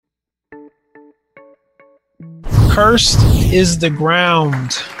Cursed is the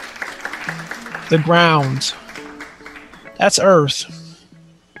ground. The ground. That's earth.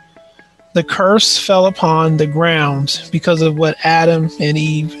 The curse fell upon the ground because of what Adam and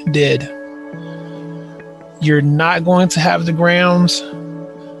Eve did. You're not going to have the ground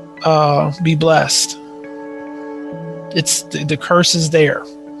be blessed. It's the curse is there.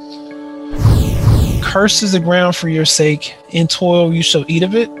 Curse is the ground for your sake. In toil you shall eat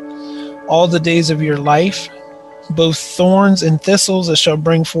of it all the days of your life. Both thorns and thistles it shall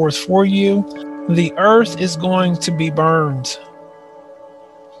bring forth for you. The earth is going to be burned.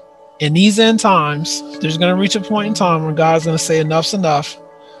 In these end times, there's going to reach a point in time where God's going to say enough's enough,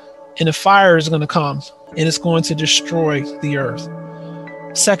 and a fire is going to come, and it's going to destroy the earth.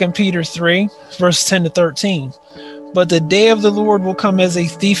 2 Peter 3, verse 10 to 13. But the day of the Lord will come as a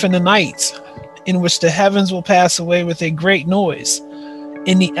thief in the night, in which the heavens will pass away with a great noise,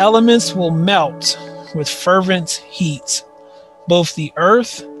 and the elements will melt with fervent heat. Both the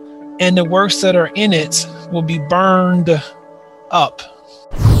earth and the works that are in it will be burned up.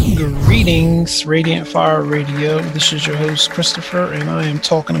 Greetings, Radiant Fire Radio. This is your host, Christopher, and I am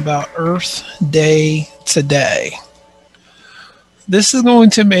talking about Earth Day today. This is going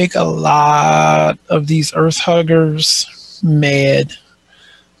to make a lot of these Earth huggers mad,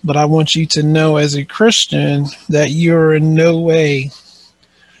 but I want you to know as a Christian that you're in no way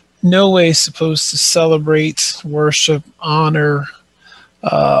supposed to celebrate, worship, honor,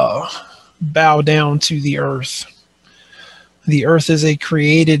 bow down to the earth. The earth is a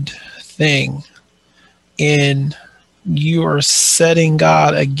created thing, and you are setting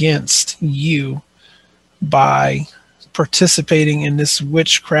God against you by participating in this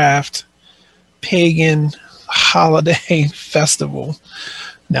witchcraft pagan holiday festival.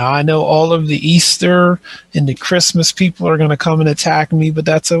 Now, I know all of the Easter and the Christmas people are going to come and attack me, but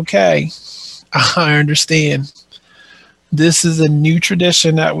that's okay. I understand. This is a new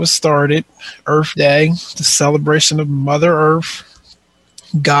tradition that was started, Earth Day, the celebration of Mother Earth,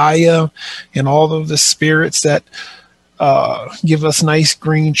 Gaia, and all of the spirits that give us nice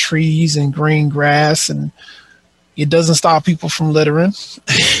green trees and green grass. And it doesn't stop people from littering.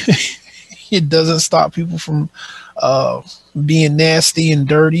 It doesn't stop people from being nasty and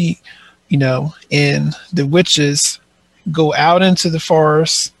dirty, and the witches go out into the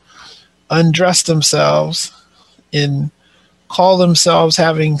forest, undress themselves, and call themselves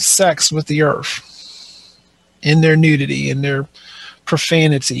having sex with the earth in their nudity and their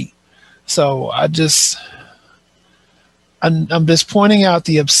profanity. So I'm just pointing out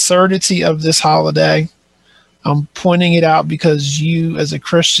the absurdity of this holiday. I'm pointing it out because you as a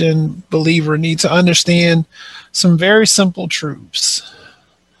Christian believer need to understand some very simple truths.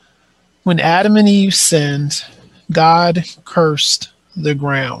 When Adam and Eve sinned, God cursed the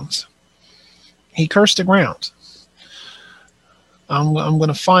ground. He cursed the ground. I'm going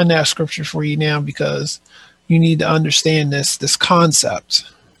to find that scripture for you now because you need to understand this concept.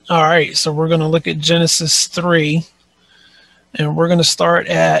 All right, so we're going to look at Genesis 3, and we're going to start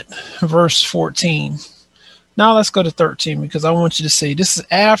at verse 14. Now let's go to 13 because I want you to see this is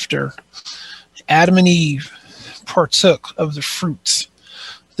after Adam and Eve partook of the fruit,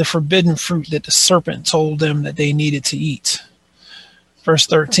 the forbidden fruit that the serpent told them that they needed to eat. Verse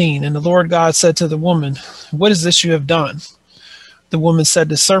 13, and the Lord God said to the woman, what is this you have done? The woman said,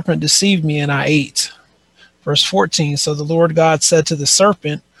 the serpent deceived me and I ate. Verse 14, so the Lord God said to the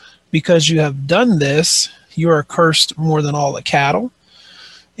serpent, because you have done this, you are cursed more than all the cattle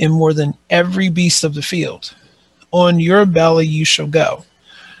and more than every beast of the field. On your belly you shall go,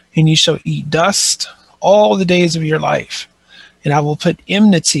 and you shall eat dust all the days of your life. And I will put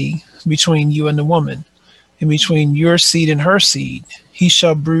enmity between you and the woman, and between your seed and her seed. He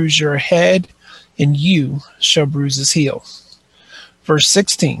shall bruise your head, and you shall bruise his heel. Verse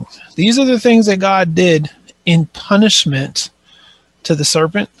 16, these are the things that God did in punishment to the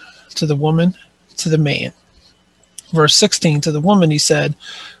serpent, to the woman, to the man. Verse 16, to the woman he said,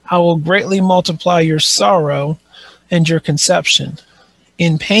 I will greatly multiply your sorrow and your conception.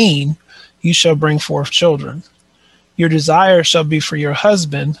 In pain you shall bring forth children. Your desire shall be for your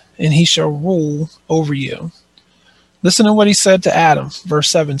husband, and he shall rule over you. Listen to what he said to Adam, verse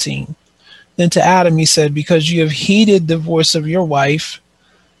 17. Then to Adam he said, because you have heeded the voice of your wife,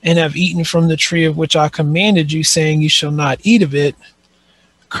 and have eaten from the tree of which I commanded you, saying you shall not eat of it,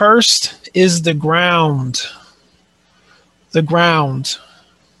 cursed is the ground. The ground.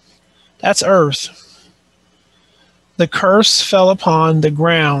 That's earth. The curse fell upon the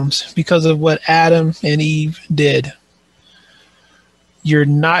ground because of what Adam and Eve did. You're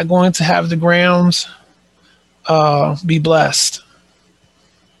not going to have the ground be blessed.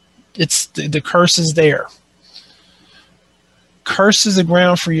 It's the curse is there. Cursed is the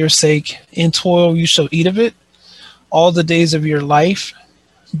ground for your sake. In toil you shall eat of it all the days of your life.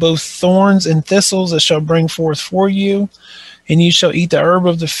 Both thorns and thistles it shall bring forth for you, and you shall eat the herb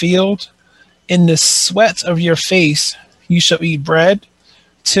of the field. In the sweat of your face you shall eat bread,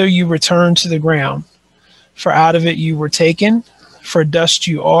 till you return to the ground. For out of it you were taken, for dust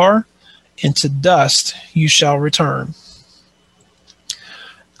you are, and to dust you shall return.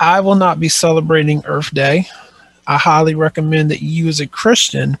 I will not be celebrating Earth Day. I highly recommend that you as a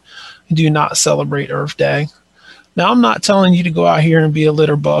Christian do not celebrate Earth Day. Now, I'm not telling you to go out here and be a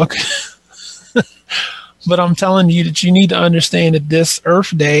litter bug, but I'm telling you that you need to understand that this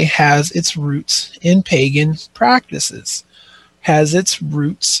Earth Day has its roots in pagan practices, has its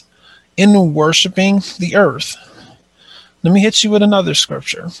roots in worshiping the earth. Let me hit you with another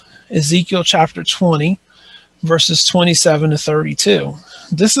scripture. Ezekiel chapter 20, verses 27 to 32.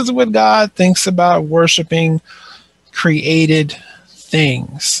 This is what God thinks about worshiping created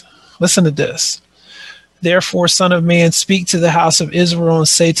things. Listen to this. Therefore, Son of Man, speak to the house of Israel and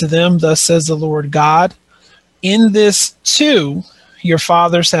say to them, thus says the Lord God, in this too your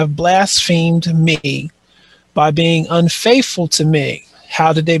fathers have blasphemed me by being unfaithful to me.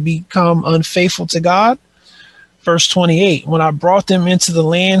 How did they become unfaithful to God? Verse 28, when I brought them into the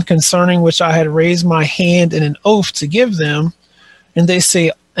land concerning which I had raised my hand in an oath to give them, and they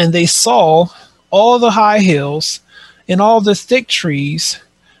saw all the high hills and all the thick trees,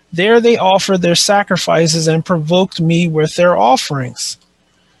 there they offered their sacrifices and provoked me with their offerings.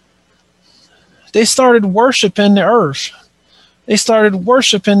 They started worshiping the earth. They started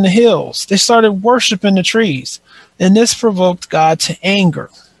worshiping the hills. They started worshiping the trees. And this provoked God to anger.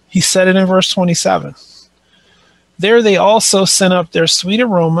 He said it in verse 27. There they also sent up their sweet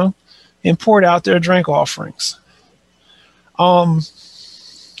aroma and poured out their drink offerings. All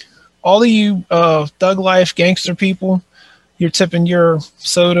of you thug life gangster people, you're tipping your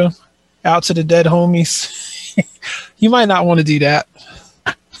soda out to the dead homies. You might not want to do that.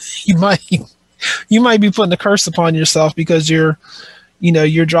 You might be putting a curse upon yourself because you're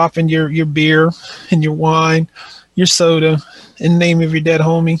dropping your beer and your wine, your soda in the name of your dead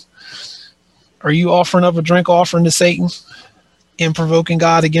homie. Are you offering up a drink offering to Satan and provoking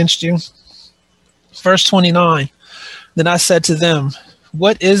God against you? Verse 29, then I said to them,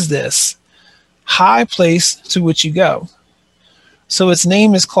 what is this high place to which you go? So its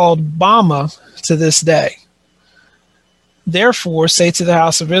name is called Bama to this day. Therefore say to the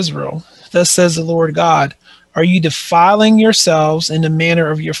house of Israel, thus says the Lord God, are you defiling yourselves in the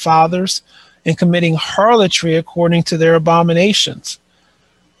manner of your fathers and committing harlotry according to their abominations?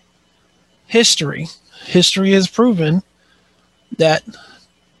 History has proven that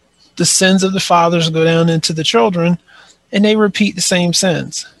the sins of the fathers go down into the children and they repeat the same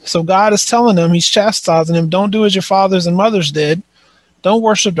sins. So God is telling them, he's chastising them, don't do as your fathers and mothers did. Don't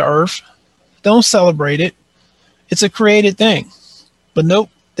worship the earth. Don't celebrate it. It's a created thing. But nope,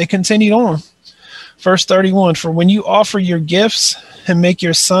 they continued on. Verse 31, for when you offer your gifts and make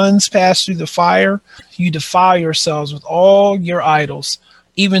your sons pass through the fire, you defile yourselves with all your idols,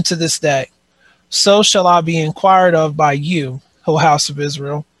 even to this day. So shall I be inquired of by you, O house of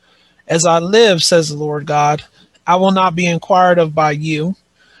Israel. As I live, says the Lord God, I will not be inquired of by you.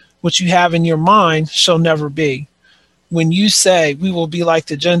 What you have in your mind shall never be. When you say we will be like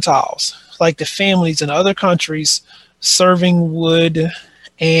the Gentiles, like the families in other countries, serving wood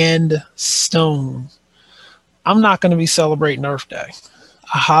and stone. I'm not going to be celebrating Earth Day.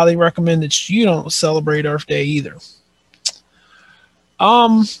 I highly recommend that you don't celebrate Earth Day either.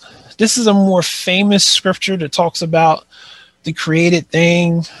 This is a more famous scripture that talks about the created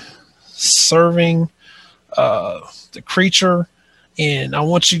thing serving the creature. And I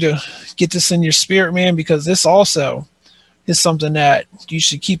want you to get this in your spirit, man, because this also is something that you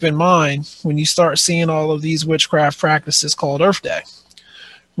should keep in mind when you start seeing all of these witchcraft practices called Earth Day.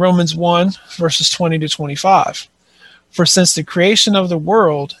 Romans 1, verses 20 to 25. For since the creation of the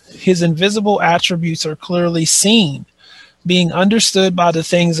world, his invisible attributes are clearly seen, being understood by the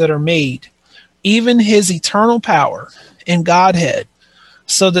things that are made, even his eternal power and Godhead,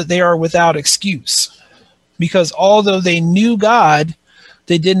 so that they are without excuse. Because although they knew God,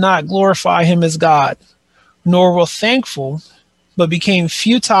 they did not glorify him as God, nor were thankful, but became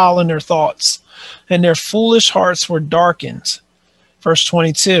futile in their thoughts, and their foolish hearts were darkened. Verse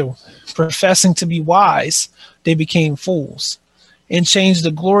 22, professing to be wise, they became fools, and changed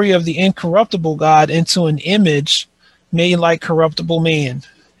the glory of the incorruptible God into an image made like corruptible man,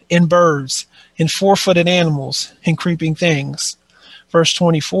 and birds, and four-footed animals, and creeping things. Verse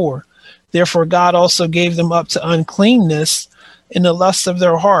 24, therefore God also gave them up to uncleanness in the lust of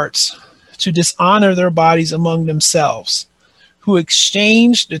their hearts, to dishonor their bodies among themselves, who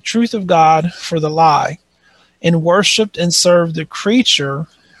exchanged the truth of God for the lie and worshiped and served the creature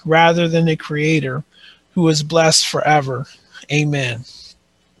rather than the creator, who is blessed forever. Amen.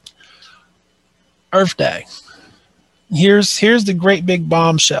 Earth Day. Here's the great big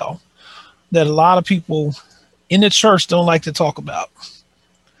bombshell that a lot of people in the church don't like to talk about.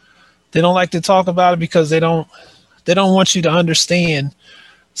 They don't like to talk about it because they don't want you to understand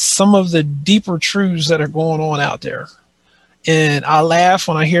some of the deeper truths that are going on out there. And I laugh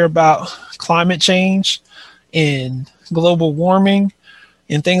when I hear about climate change and global warming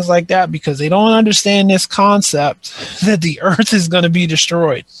and things like that, because they don't understand this concept that the earth is going to be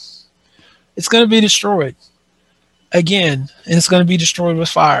destroyed. It's going to be destroyed again, and it's going to be destroyed with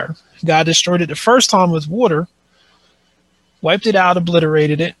fire. God destroyed it the first time with water, wiped it out,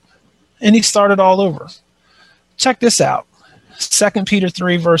 obliterated it, and he started all over. Check this out. 2 Peter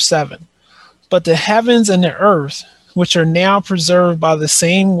 3, verse 7. But the heavens and the earth, which are now preserved by the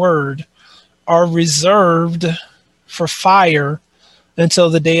same word, are reserved for fire until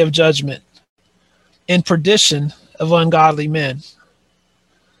the day of judgment and perdition of ungodly men.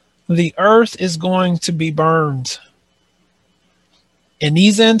 The earth is going to be burned. In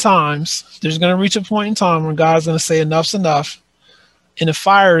these end times, there's going to reach a point in time where God's going to say enough's enough, and the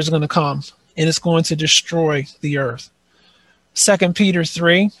fire is going to come, and it's going to destroy the earth. 2 Peter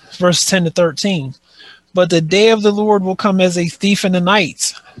 3, verse 10 to 13. But the day of the Lord will come as a thief in the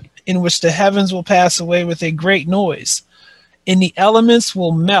night, in which the heavens will pass away with a great noise, and the elements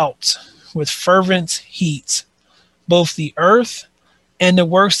will melt with fervent heat. Both the earth and the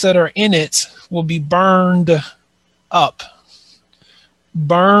works that are in it will be burned up.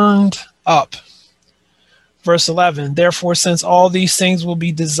 Burned up. Verse 11. Therefore, since all these things will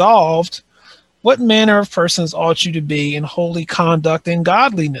be dissolved, what manner of persons ought you to be in holy conduct and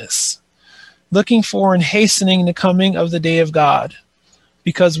godliness, looking for and hastening the coming of the day of God,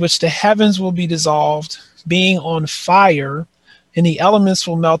 because which the heavens will be dissolved, being on fire, and the elements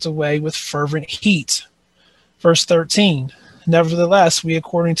will melt away with fervent heat. Verse 13. Nevertheless, we,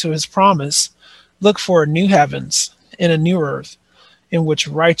 according to his promise, look for new heavens and a new earth, in which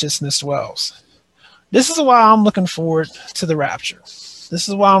righteousness dwells. This is why I'm looking forward to the rapture. This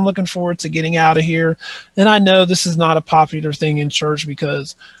is why I'm looking forward to getting out of here. And I know this is not a popular thing in church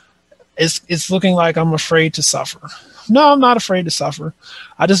because it's looking like I'm afraid to suffer. No, I'm not afraid to suffer.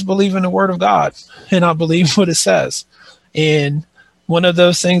 I just believe in the word of God, and I believe what it says. And one of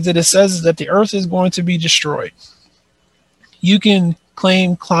those things that it says is that the earth is going to be destroyed. You can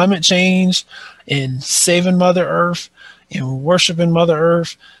claim climate change and saving Mother Earth and worshiping Mother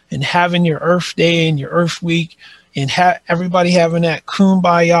Earth and having your Earth Day and your Earth Week and everybody having that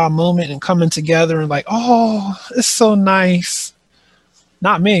kumbaya moment and coming together and like, oh, it's so nice.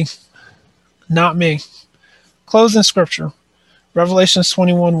 Not me. Not me. Closing scripture. Revelation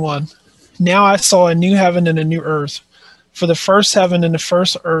 21:1. Now I saw a new heaven and a new earth, for the first heaven and the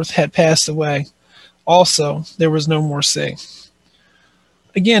first earth had passed away. Also, there was no more sea.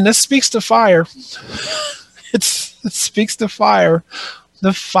 Again, this speaks to fire. It speaks to fire.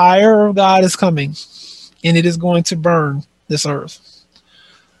 The fire of God is coming, and it is going to burn this earth.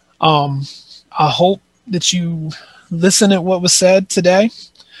 I hope that you listen at what was said today.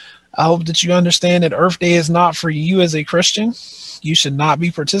 I hope that you understand that Earth Day is not for you as a Christian. You should not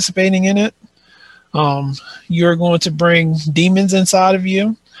be participating in it. You're going to bring demons inside of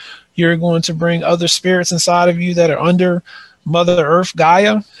you. You're going to bring other spirits inside of you that are under Mother Earth,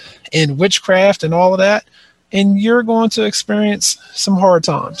 Gaia, and witchcraft and all of that. And you're going to experience some hard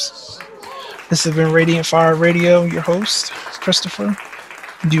times. This has been Radiant Fire Radio, your host, Christopher.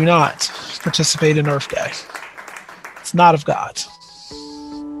 Do not participate in Earth Day. It's not of God.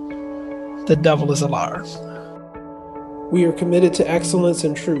 The devil is a liar. We are committed to excellence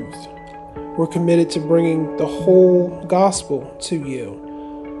and truth. We're committed to bringing the whole gospel to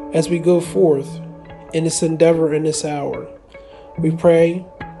you as we go forth in this endeavor in this hour. We pray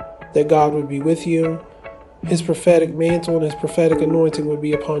that God would be with you, his prophetic mantle and his prophetic anointing would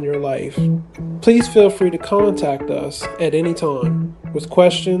be upon your life. Please feel free to contact us at any time with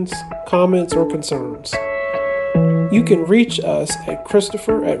questions, comments, or concerns. You can reach us at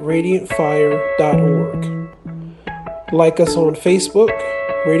Christopher@radiantfire.org. Like us on Facebook,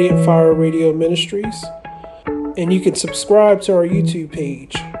 Radiant Fire Radio Ministries, and you can subscribe to our YouTube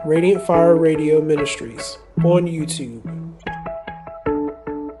page, Radiant Fire Radio Ministries, on YouTube.